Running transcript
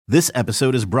This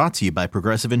episode is brought to you by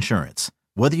Progressive Insurance.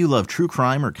 Whether you love true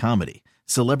crime or comedy,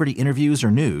 celebrity interviews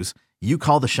or news, you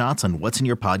call the shots on what's in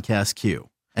your podcast queue.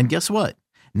 And guess what?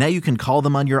 Now you can call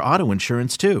them on your auto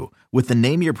insurance too with the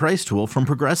Name Your Price tool from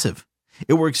Progressive.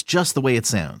 It works just the way it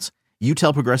sounds. You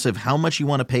tell Progressive how much you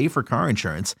want to pay for car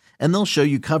insurance, and they'll show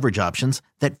you coverage options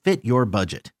that fit your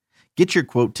budget. Get your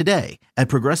quote today at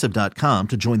Progressive.com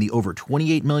to join the over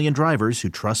 28 million drivers who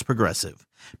trust Progressive.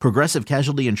 Progressive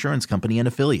Casualty Insurance Company and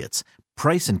Affiliates.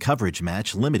 Price and coverage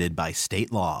match limited by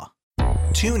state law.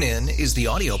 TuneIn is the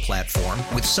audio platform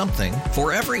with something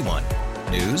for everyone.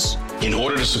 News. In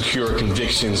order to secure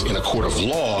convictions in a court of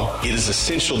law, it is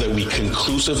essential that we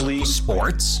conclusively.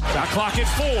 Sports. Shot clock at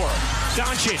 4.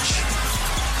 Doncic.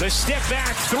 The step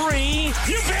back 3.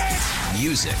 You bet.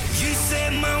 Music. You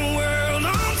set my world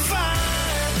on fire.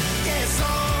 Yes,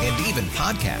 and even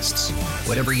podcasts.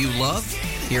 Whatever you love,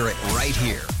 hear it right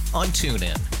here on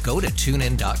TuneIn. Go to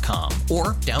TuneIn.com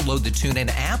or download the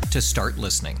TuneIn app to start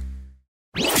listening.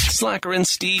 Slacker and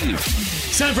Steve.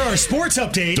 It's time for our sports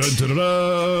update. Let's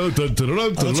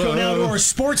go now to our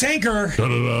sports anchor,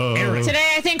 Erin. Today,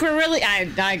 I think we're really... I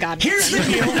got it. Here's the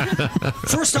deal.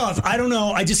 First off, I don't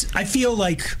know. I feel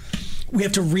like we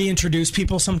have to reintroduce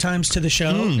people sometimes to the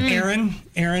show. Erin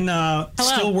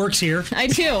still works here. I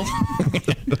do.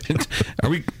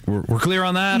 We're clear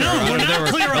on that? No, we're not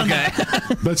clear on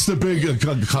that. That's the big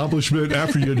accomplishment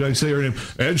after you say her name.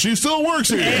 And she still works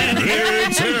here. And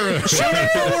Erin showed up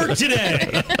for work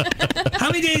today.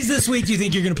 How many days this week do you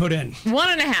think you're going to put in?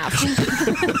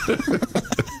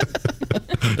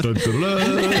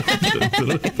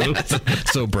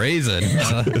 1.5. So brazen.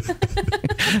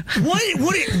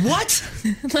 What?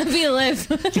 Let me live.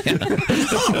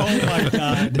 Oh my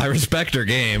God! I respect her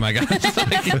game. I got. We're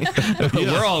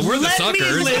the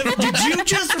suckers. Me live. Did you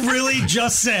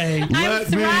just say?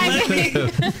 Let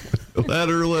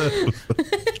her live.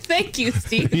 Thank you,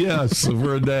 Steve. Yes,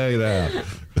 for a day now.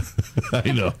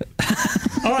 I know.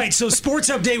 All right, so sports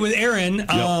update with Erin.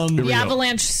 The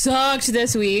Avalanche sucked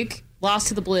this week. Lost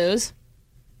to the Blues.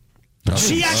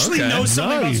 She actually knows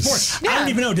something about sports. Yeah. I don't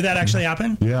even know. Did that actually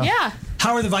happen? Yeah.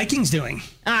 How are the Vikings doing?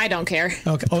 I don't care.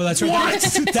 Okay. Oh, that's right.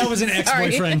 That was an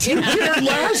ex-boyfriend.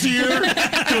 Last year.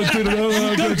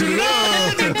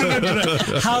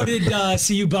 How did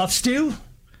CU Buffs do?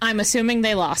 I'm assuming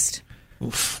they lost.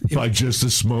 Oof. By just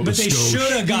a smoke. But they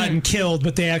should have gotten killed,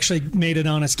 but they actually made an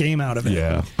honest game out of it.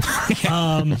 Yeah.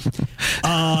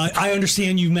 I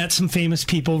understand you met some famous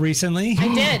people recently.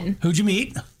 I did. Who'd you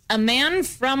meet? A man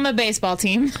from a baseball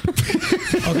team.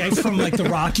 Okay, from like the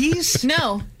Rockies?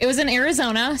 No, it was in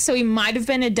Arizona, so he might have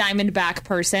been a Diamondback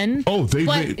person. Oh,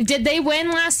 did they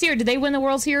win last year? Did they win the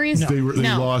World Series? No. They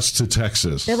lost to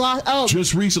Texas. They lost. Oh,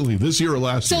 just recently, this year or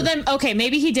last year. So then, okay,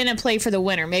 maybe he didn't play for the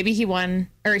winner. Maybe he won,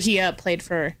 or he played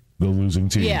for the losing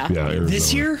team. Yeah, Arizona.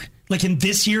 This year. Like in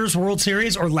this year's World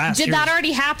Series or last year? Did that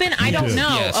already happen? I don't know.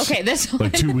 Yes. Okay, this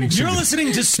like 2 weeks You're ago.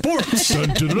 Listening to Sports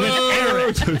with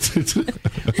Erin.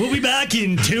 We'll be back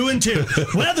in 2 and 2.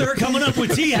 Weather coming up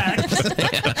with Diehard.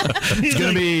 It's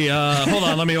going to be, hold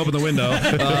on, let me open the window.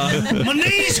 My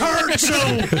knees hurt,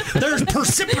 so there's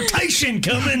precipitation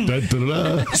coming.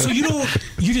 So you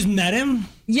just met him?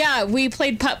 Yeah, we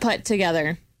played putt-putt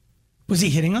together. Was he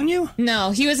hitting on you?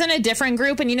 No, he was in a different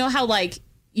group, and you know how, like,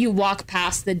 you walk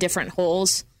past the different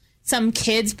holes. Some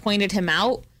kids pointed him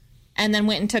out and then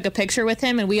went and took a picture with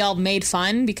him, and we all made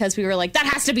fun because we were like, that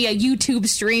has to be a YouTube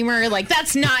streamer. Like,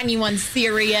 that's not anyone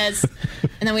serious.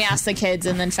 And then we asked the kids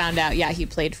and then found out, yeah, he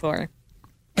played for.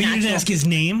 But you didn't ask his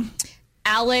name?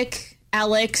 Alex.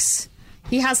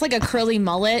 He has like a curly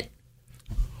mullet.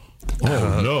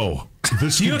 Oh, no. Do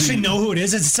you actually know who it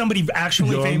is? Is it somebody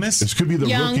actually famous? This could be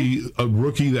the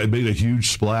rookie that made a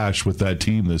huge splash with that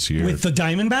team this year. With the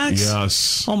Diamondbacks?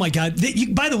 Yes. Oh, my God.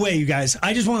 By the way, you guys,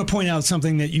 I just want to point out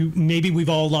something that maybe we've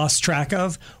all lost track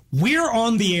of. We're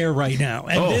on the air right now.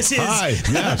 And this is... Hi.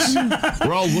 Yes.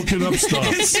 We're all looking up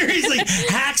stuff. Seriously.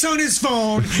 Hacks on his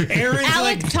phone.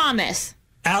 Aaron's Thomas.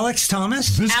 Alex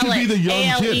Thomas? This could be the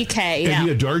young A-L-E-K, kid. yeah. And he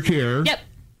had dark hair. Yep.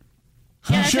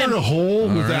 You shared a hole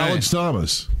with Alex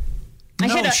Thomas. I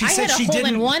had a hole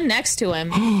in one next to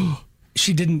him.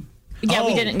 She didn't. Yeah,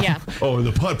 we didn't. Yeah. Oh,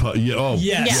 the putt-putt. Yeah. Oh,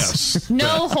 yes.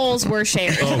 No holes were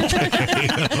shared. Okay.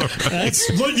 That's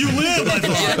what you live, I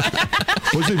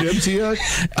thought. Was it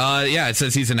MTX? Yeah, it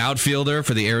says he's an outfielder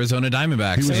for the Arizona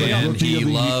Diamondbacks, and he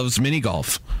loves mini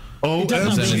golf. Oh,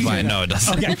 doesn't That's really fine. do No, it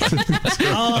that. doesn't. Okay.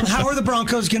 How are the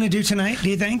Broncos going to do tonight, do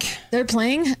you think? They're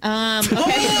playing. Okay. Oh,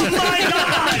 my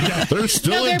God! They're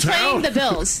still No, they're in town. playing the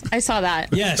Bills. I saw that.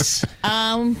 Yes.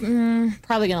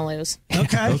 Probably gonna lose.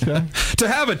 Okay. To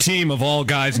have a team of all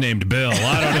guys named Bill,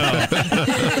 I don't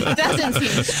know. Doesn't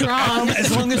seem strong.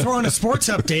 As long as we're on a sports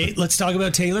update, let's talk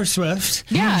about Taylor Swift.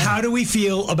 Yeah. How do we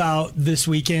feel about this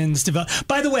weekend's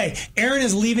By the way, Erin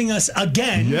is leaving us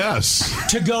again. Yes.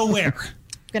 To go where?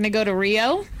 Gonna go to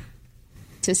Rio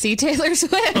to see Taylor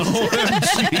Swift. Let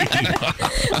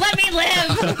me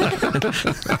live.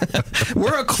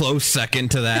 We're a close second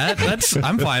to that.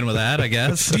 I'm fine with that, I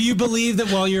guess. Do you believe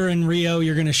that while you're in Rio,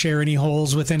 you're going to share any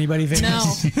holes with anybody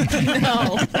famous?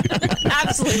 No,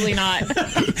 absolutely not.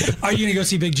 Are you going to go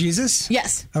see Big Jesus?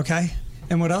 Yes. Okay.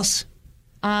 And what else?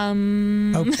 I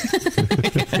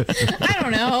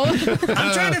don't know.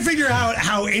 I'm trying to figure out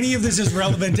how any of this is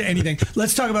relevant to anything.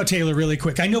 Let's talk about Taylor really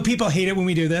quick. I know people hate it when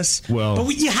we do this, but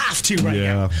you have to right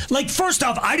now. Like, first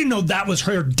off, I didn't know that was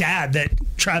her dad that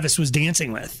Travis was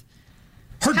dancing with.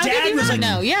 Her How dad did you was not like,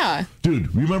 know? Yeah.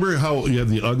 Dude, remember how you had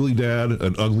the ugly dad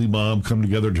and ugly mom come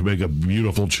together to make a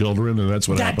beautiful children, and that's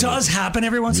what that happened. does happen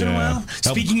every once in a while.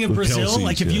 Speaking of The Brazil, Kelseys,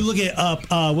 like if you look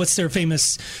at what's their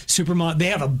famous supermodel? They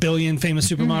have a billion famous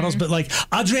supermodels, but like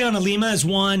Adriana Lima is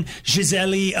one,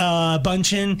 Gisele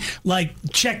Bündchen. Like,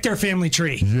 check their family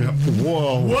tree. Yeah.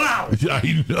 Whoa. Wow.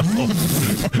 I know.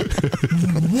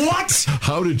 What?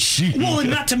 How did she? Well,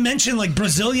 and not to mention, like,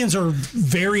 Brazilians are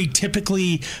very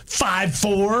typically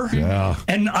 5'4". Yeah.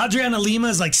 And Adriana Lima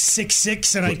is like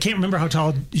 6'6", and I can't remember how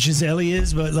tall Gisele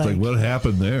is, but like what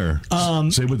happened there?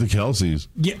 Same with the Kelseys.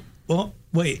 yeah. Well,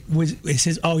 wait, it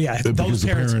says, oh yeah, Because those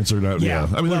the parents are not. Yeah.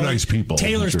 I mean, they're nice people.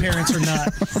 Taylor's Sure. parents are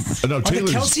not. No, Are the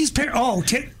Taylor's Kelsey's parents? Oh,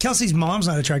 Kelsey's mom's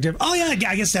not attractive. Oh yeah,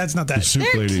 I guess that's not that. soup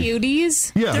They're lady.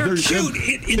 cuties. Yeah, They're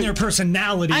cute in their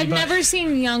personality. I've but never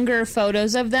seen younger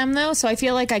photos of them though, so I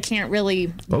feel like I can't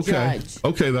really judge.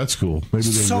 Okay, that's cool. Maybe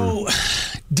they So, were.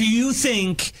 do you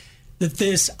think that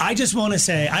this? I just want to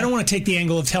say, I don't want to take the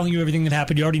angle of telling you everything that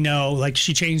happened. You already know. Like,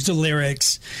 she changed the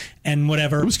lyrics and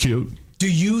whatever. It was cute.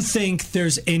 Do you think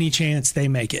there's any chance they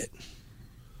make it?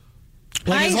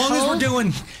 Like, as long as we're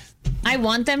doing. I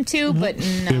want them to, but no.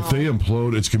 If they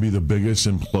implode, it's going to be the biggest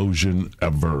implosion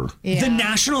ever. Yeah. The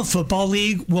National Football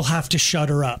League will have to shut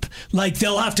her up. Like,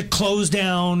 they'll have to close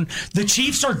down. The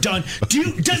Chiefs are done.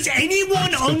 Does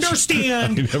anyone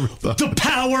understand the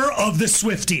power of the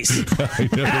Swifties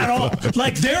at all?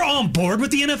 Like, they're on board with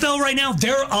the NFL right now.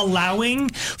 They're allowing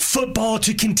football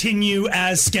to continue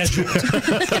as scheduled.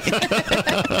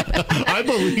 I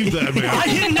believe that, man. I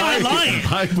am not lying.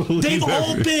 I believe They've that.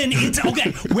 all been.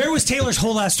 Okay, where was Taylor's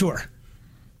whole last tour?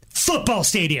 Football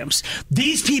stadiums.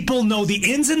 These people know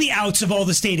the ins and the outs of all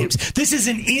the stadiums. This is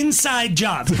an inside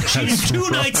job. She did 2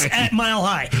 nights at Mile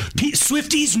High.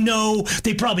 Swifties know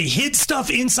they probably hid stuff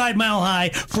inside Mile High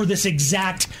for this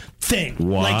exact thing.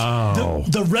 Wow. Like,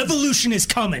 the revolution is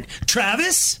coming.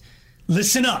 Travis,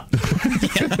 listen up.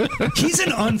 He's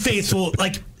an unfaithful,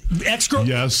 like, ex-girl.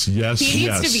 Yes. He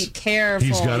needs to be careful.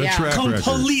 He's got a track record.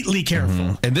 Completely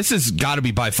careful. And this has got to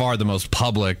be by far the most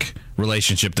public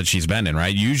relationship that she's been in,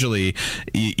 right? Usually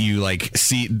you like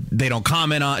see they don't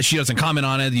comment on, she doesn't comment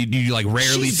on it. You like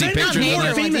rarely She's see been pictures with of more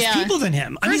her. famous people than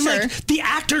him. I mean, sure. like, the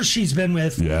actors she's been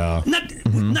with. Yeah.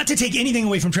 Not to take anything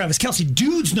away from Travis Kelce.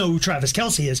 Dudes know who Travis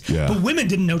Kelce is, but women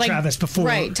didn't know Like, Travis before.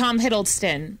 Right, Tom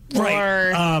Hiddleston. Right.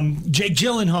 Or Jake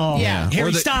Gyllenhaal. Yeah. Harry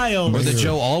or the, Styles. Or the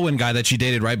Joe Alwyn guy that she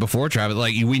dated right before Travis.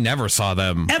 Like, we never saw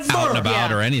them Ever. out and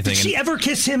about or anything. Did she ever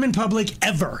kiss him in public?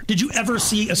 Ever? Did you ever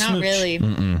see a smooch? not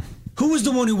really. Who was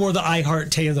the one who wore the I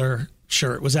Heart Taylor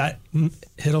shirt? Was that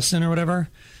Hiddleston or whatever?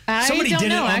 Somebody don't did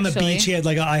know, it on the actually. beach. He had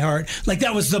like a I Heart. Like,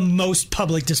 that was the most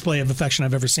public display of affection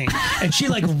I've ever seen. And she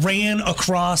like ran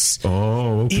across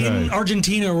in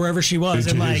Argentina or wherever she was. Into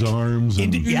and like his arms.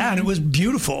 And and it was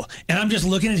beautiful. And I'm just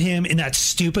looking at him in that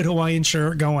stupid Hawaiian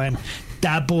shirt going,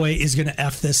 that boy is going to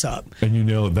F this up. And you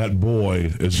know that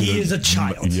boy is. He is a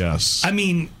child. Yes. I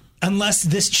mean, unless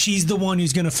she's the one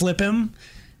who's going to flip him,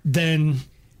 then.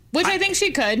 Which I think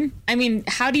she could. I mean,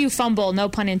 how do you fumble, no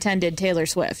pun intended, Taylor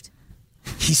Swift?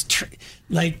 He's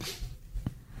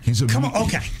he's a. Come on.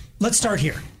 Okay. Let's start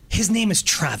here. His name is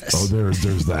Travis. Oh,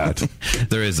 there's that.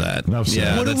 There is that. No,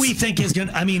 yeah, what do we think is going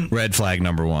to, I mean. Red flag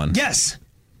number one. Yes.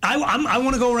 I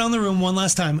want to go around the room one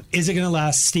last time. Is it going to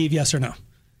last, Steve? Yes or no?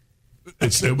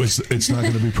 It's not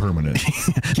going to be permanent.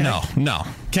 No.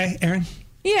 Okay, Erin?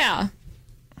 Yeah.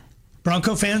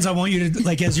 Bronco fans, I want you to,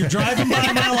 like, as you're driving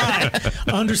by Mile High,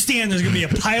 understand there's going to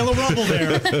be a pile of rubble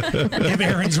there if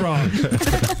Erin's wrong.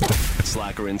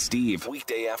 Slacker and Steve,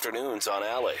 weekday afternoons on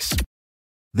Alice.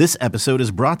 This episode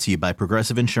is brought to you by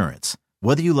Progressive Insurance.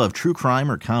 Whether you love true crime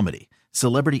or comedy,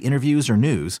 celebrity interviews or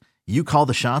news, you call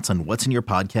the shots on what's in your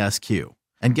podcast queue.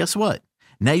 And guess what?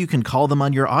 Now you can call them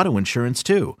on your auto insurance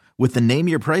too with the Name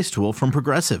Your Price tool from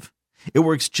Progressive. It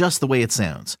works just the way it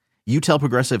sounds. You tell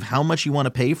Progressive how much you want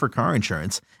to pay for car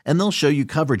insurance, and they'll show you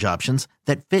coverage options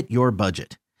that fit your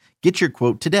budget. Get your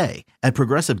quote today at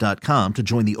Progressive.com to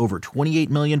join the over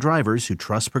 28 million drivers who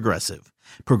trust Progressive.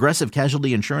 Progressive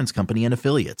Casualty Insurance Company and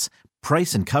Affiliates.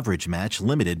 Price and coverage match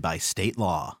limited by state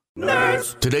law.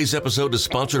 Nerds. Today's episode is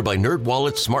sponsored by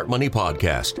NerdWallet's Smart Money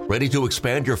Podcast. Ready to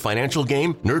expand your financial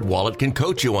game? NerdWallet can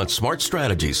coach you on smart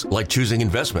strategies like choosing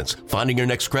investments, finding your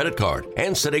next credit card,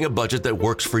 and setting a budget that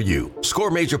works for you. Score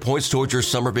major points towards your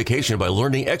summer vacation by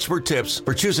learning expert tips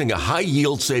for choosing a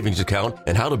high-yield savings account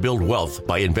and how to build wealth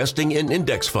by investing in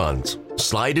index funds.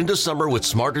 Slide into summer with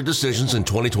smarter decisions in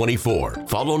 2024.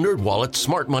 Follow NerdWallet's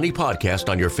Smart Money Podcast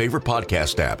on your favorite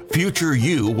podcast app. Future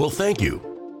you will thank you.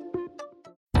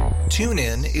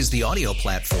 TuneIn is the audio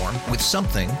platform with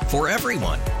something for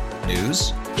everyone.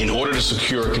 News. In order to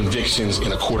secure convictions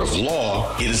in a court of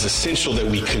law, it is essential that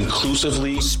we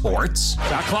conclusively. Sports.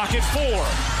 Shot clock at 4.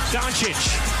 Doncic.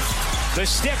 The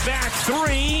step back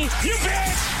 3. You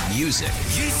bet. Music.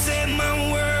 You set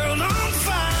my world on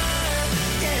fire.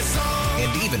 Yes,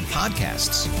 and even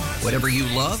podcasts. Whatever you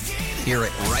love, hear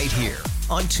it right here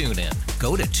on TuneIn.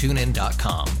 Go to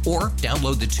TuneIn.com or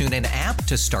download the TuneIn app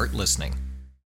to start listening.